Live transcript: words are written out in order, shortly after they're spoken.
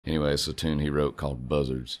Anyway, it's a tune he wrote called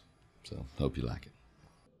Buzzards. So hope you like it.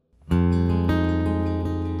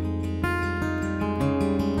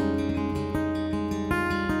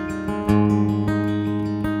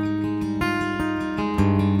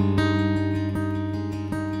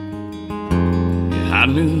 High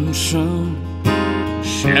noon sun,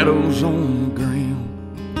 shadows on the ground.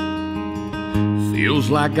 Feels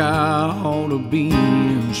like I ought to be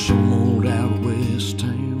in some old out west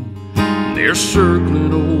town. They're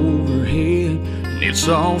circling overhead, and it's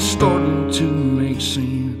all starting to make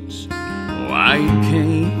sense. Why you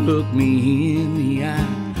can't look me in the eye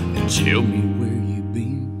and tell me where you've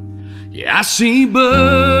been. Yeah, I see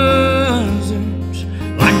buzzards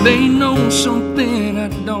like they know something I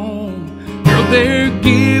don't. Girl, they're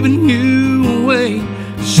giving you away,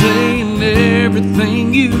 saying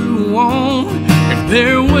everything you want. If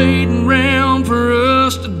they're waiting around for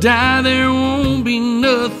us to die, there won't be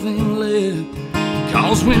nothing left.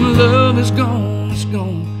 'Cause when love is gone, it's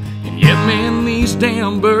gone. And yeah, man, these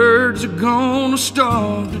damn birds are gonna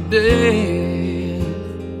starve to death.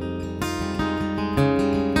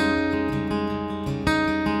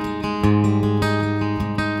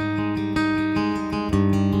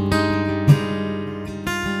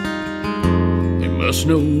 They must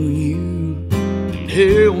know you, and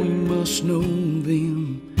hell, we must know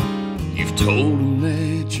them. You've told them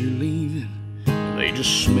that you're leaving, they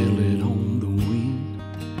just smell it on the wind.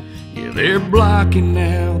 Yeah, they're blocking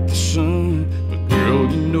out the sun, but girl,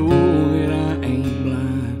 you know that I ain't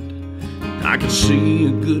blind. I can see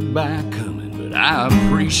a goodbye coming, but I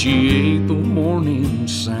appreciate the warning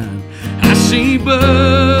sign. I see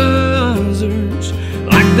buzzards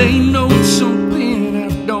like they know something I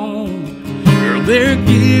don't. Girl, they're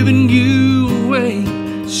giving you away,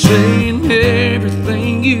 saying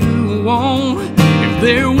everything you want. If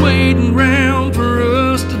they're waiting around for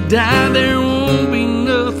us to die, there won't be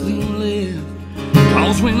nothing left.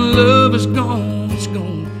 'Cause when love is gone, it's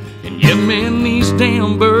gone. And yeah, man, these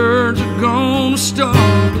damn birds are gonna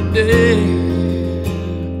starve to death.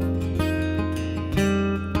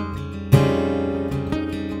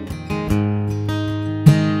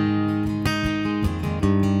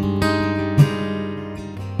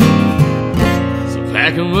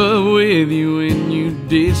 Pack 'em up with you when you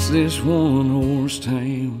ditch this one-horse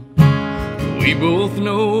town. We both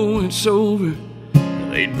know it's over,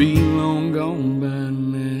 they'd be long gone by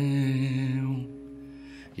now.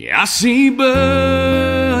 Yeah, I see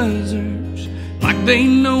buzzards like they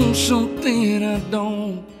know something I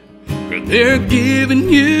don't. But they're giving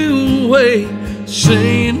you away,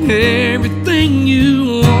 saying everything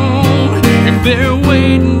you want. If they're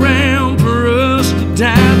waiting around for us to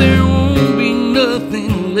die, there won't be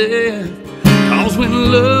nothing left. 'Cause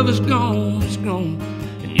when love is gone, it's gone.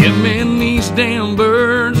 And yeah, man, these damn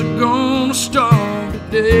birds are gonna starve to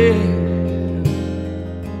death.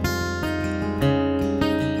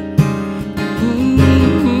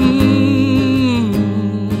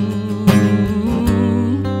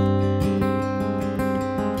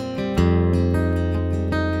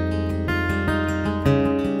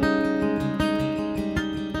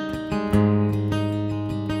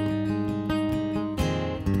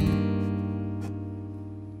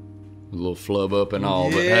 A little flub up and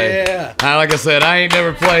all, but hey, like I said, I ain't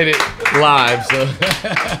never played it live, so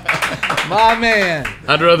my man.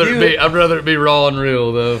 I'd rather it be raw and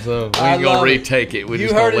real though. So we ain't gonna retake it. We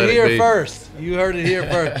just heard let it here be. first. You heard it here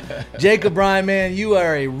first. Jacob Bryant, man, you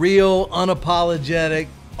are a real, unapologetic,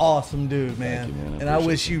 awesome dude, man. Thank you, man. And I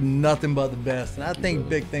wish you nothing but the best. And I think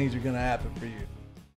big things are gonna happen for you.